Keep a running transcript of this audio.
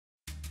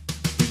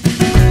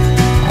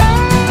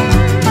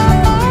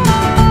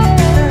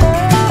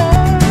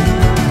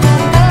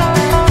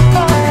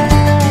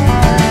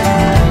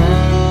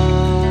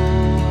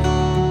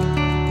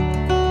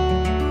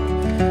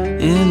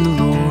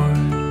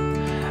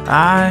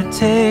I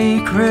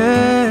take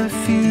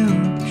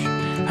refuge.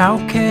 How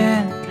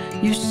can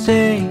you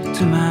say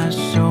to my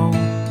soul,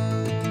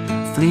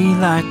 flee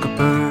like a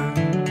bird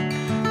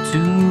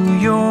to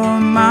your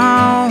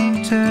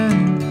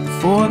mountain?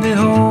 For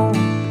behold,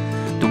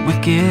 the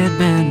wicked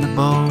bend the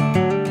bow.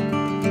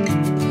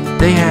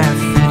 They have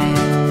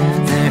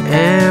fitted their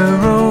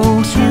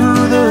arrow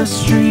to the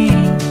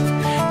stream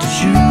to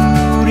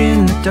shoot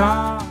in the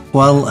dark.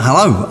 Well,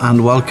 hello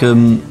and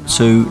welcome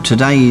to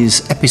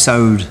today's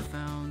episode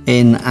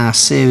in our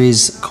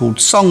series called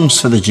Songs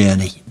for the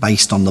Journey,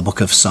 based on the book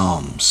of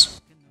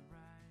Psalms.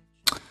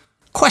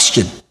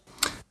 Question: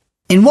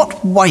 in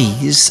what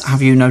ways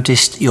have you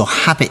noticed your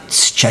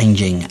habits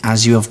changing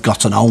as you have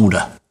gotten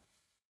older?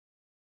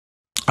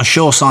 A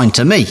sure sign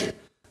to me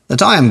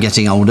that I am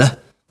getting older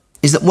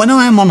is that when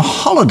I am on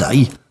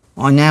holiday,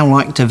 I now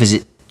like to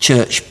visit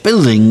church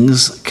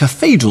buildings,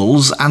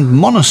 cathedrals and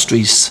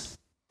monasteries.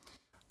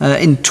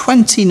 In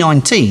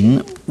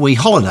 2019, we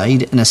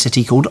holidayed in a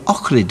city called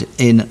Ohrid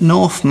in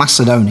North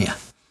Macedonia,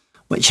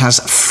 which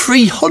has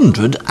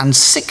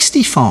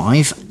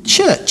 365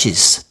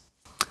 churches.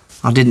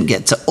 I didn't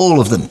get to all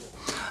of them,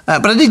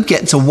 but I did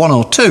get to one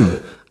or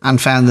two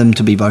and found them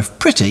to be both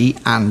pretty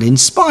and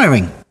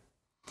inspiring.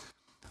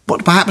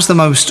 But perhaps the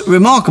most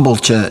remarkable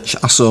church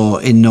I saw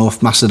in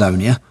North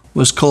Macedonia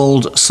was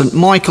called St.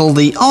 Michael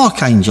the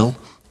Archangel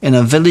in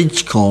a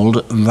village called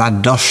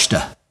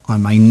Radoshta. I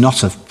may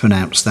not have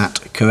pronounced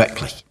that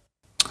correctly.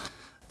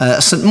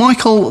 St.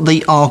 Michael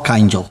the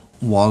Archangel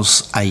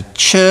was a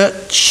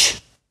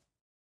church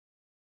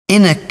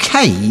in a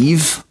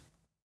cave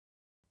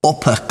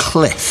up a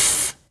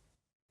cliff.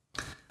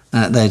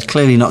 They'd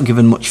clearly not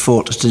given much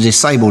thought to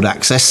disabled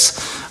access,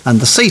 and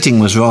the seating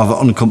was rather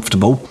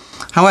uncomfortable.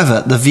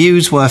 However, the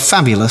views were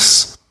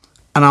fabulous,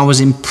 and I was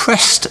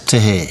impressed to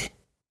hear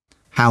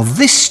how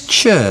this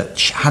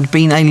church had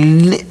been a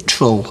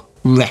literal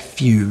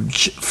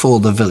refuge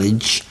for the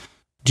village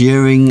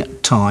during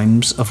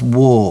times of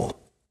war.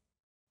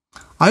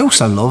 I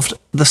also loved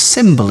the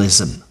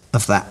symbolism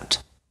of that.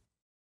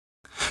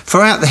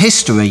 Throughout the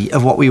history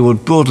of what we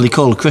would broadly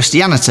call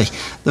Christianity,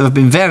 there have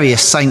been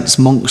various saints,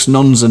 monks,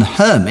 nuns and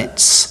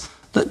hermits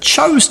that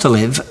chose to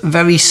live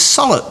very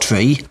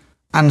solitary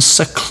and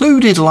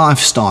secluded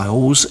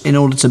lifestyles in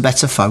order to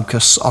better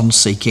focus on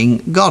seeking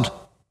God.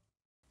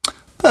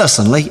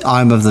 Personally,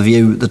 I am of the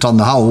view that on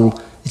the whole,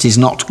 it is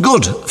not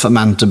good for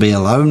man to be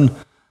alone,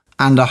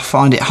 and I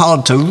find it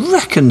hard to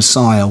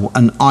reconcile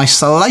an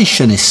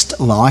isolationist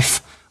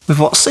life with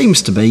what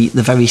seems to be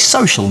the very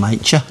social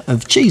nature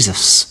of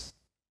Jesus.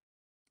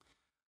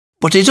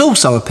 But it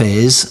also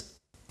appears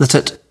that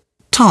at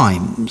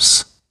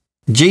times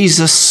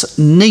Jesus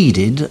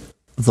needed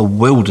the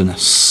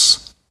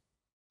wilderness.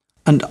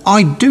 And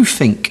I do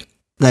think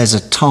there's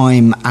a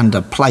time and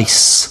a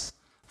place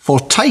for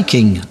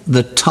taking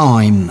the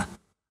time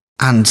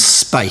and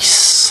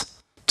space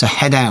to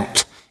head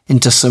out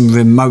into some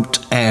remote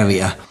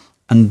area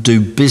and do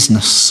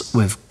business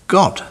with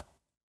God.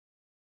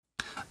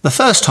 The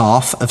first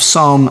half of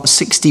Psalm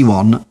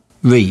 61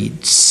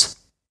 reads,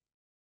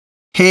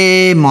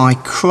 "Hear my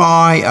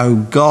cry, O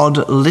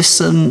God,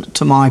 listen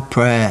to my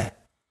prayer.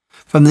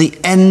 From the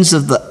ends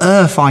of the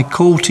earth I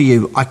call to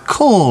you. I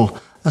call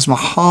as my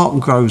heart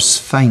grows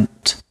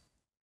faint.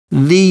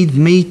 Lead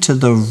me to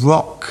the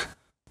rock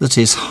that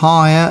is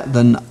higher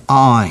than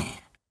I.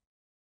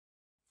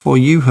 For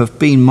you have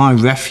been my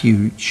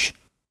refuge,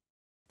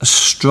 a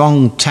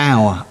strong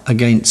tower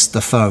against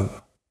the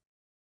foe.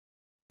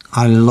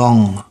 I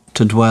long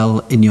to dwell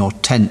in your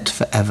tent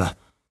forever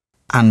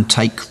and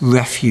take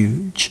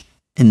refuge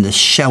in the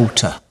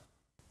shelter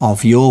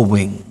of your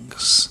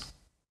wings."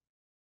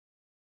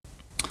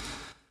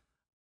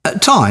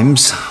 At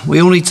times, we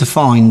all need to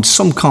find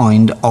some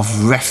kind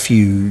of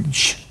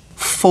refuge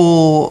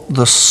for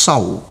the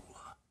soul.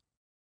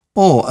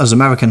 Or, as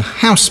American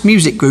house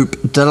music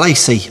group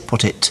DeLacy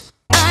put it,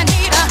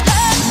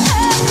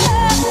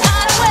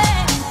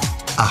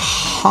 a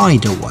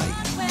hideaway.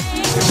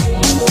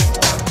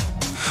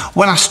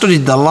 When I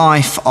studied the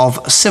life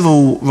of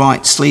civil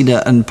rights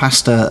leader and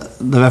pastor,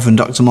 the Reverend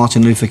Dr.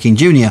 Martin Luther King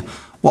Jr.,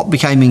 what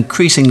became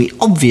increasingly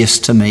obvious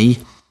to me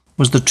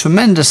was the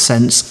tremendous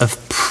sense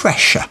of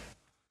pressure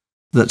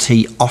that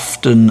he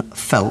often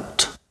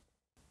felt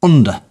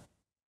under.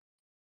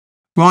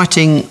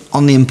 Writing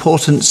on the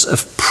importance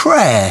of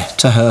prayer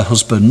to her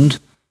husband,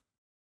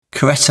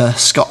 Coretta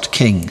Scott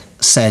King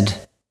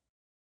said,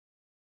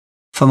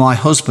 "For my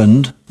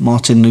husband,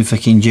 Martin Luther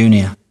King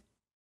Jr.,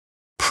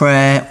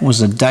 prayer was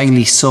a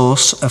daily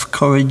source of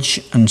courage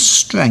and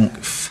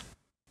strength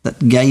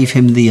that gave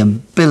him the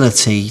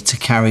ability to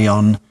carry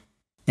on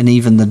in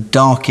even the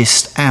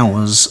darkest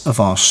hours of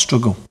our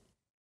struggle."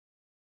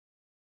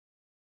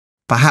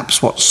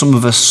 Perhaps what some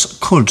of us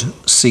could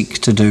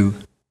seek to do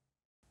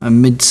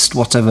amidst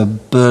whatever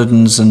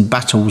burdens and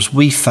battles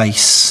we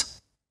face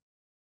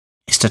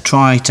is to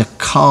try to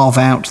carve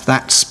out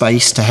that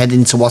space to head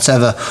into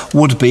whatever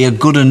would be a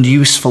good and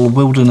useful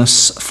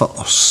wilderness for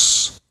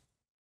us,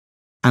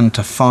 and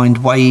to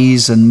find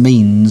ways and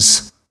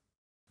means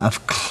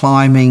of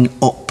climbing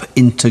up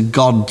into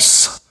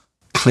God's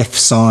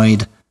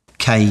cliffside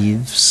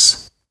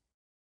caves.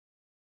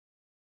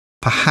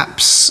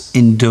 Perhaps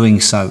in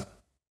doing so,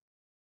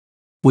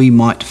 we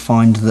might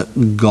find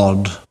that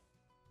God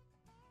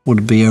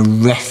would be a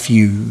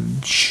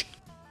refuge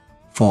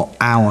for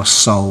our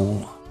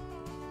soul.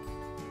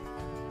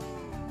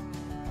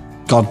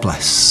 God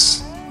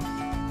bless,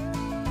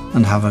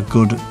 and have a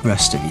good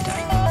rest of your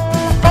day.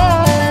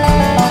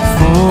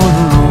 For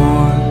the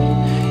Lord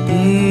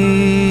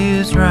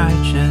is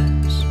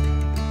righteous,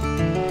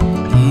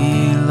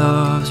 He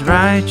loves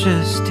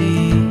righteous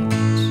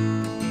deeds.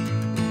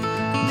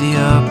 The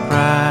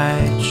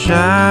upright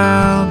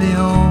shall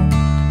behold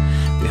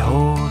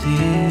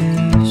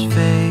His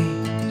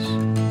face.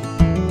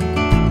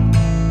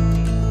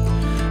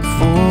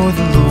 For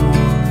the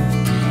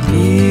Lord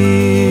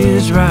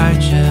is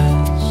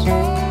righteous,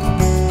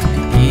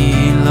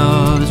 He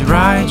loves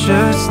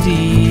righteous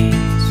deeds.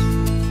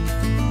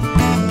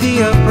 The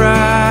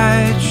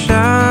upright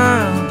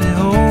shall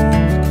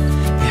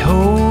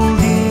behold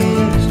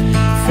His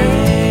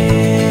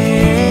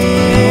face.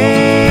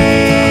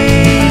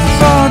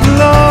 For the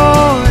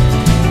Lord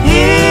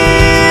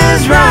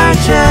is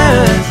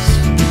righteous,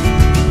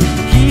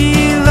 He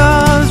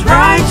loves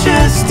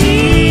righteous deeds.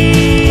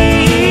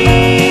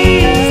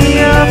 The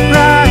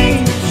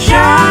upright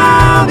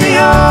shall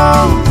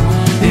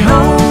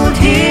behold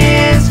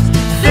His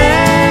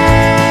face.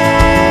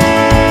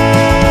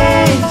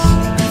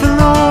 The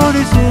Lord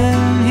is in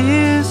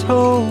His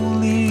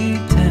holy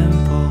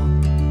temple.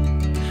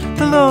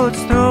 The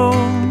Lord's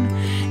throne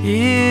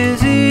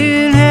is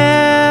in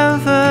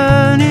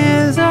heaven.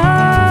 His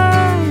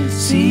eyes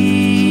see.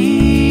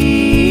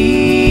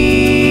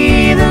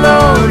 The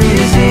Lord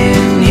is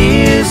in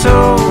His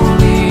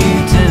holy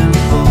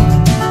temple.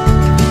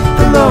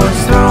 The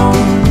Lord's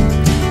throne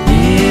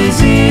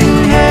is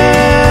in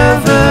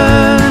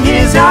heaven.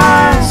 His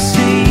eyes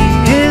see.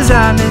 His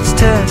eyelids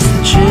test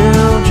the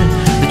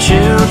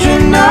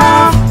children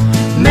of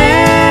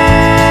man.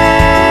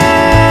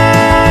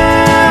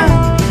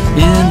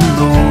 In the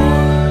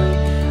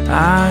Lord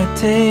I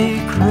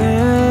take refuge.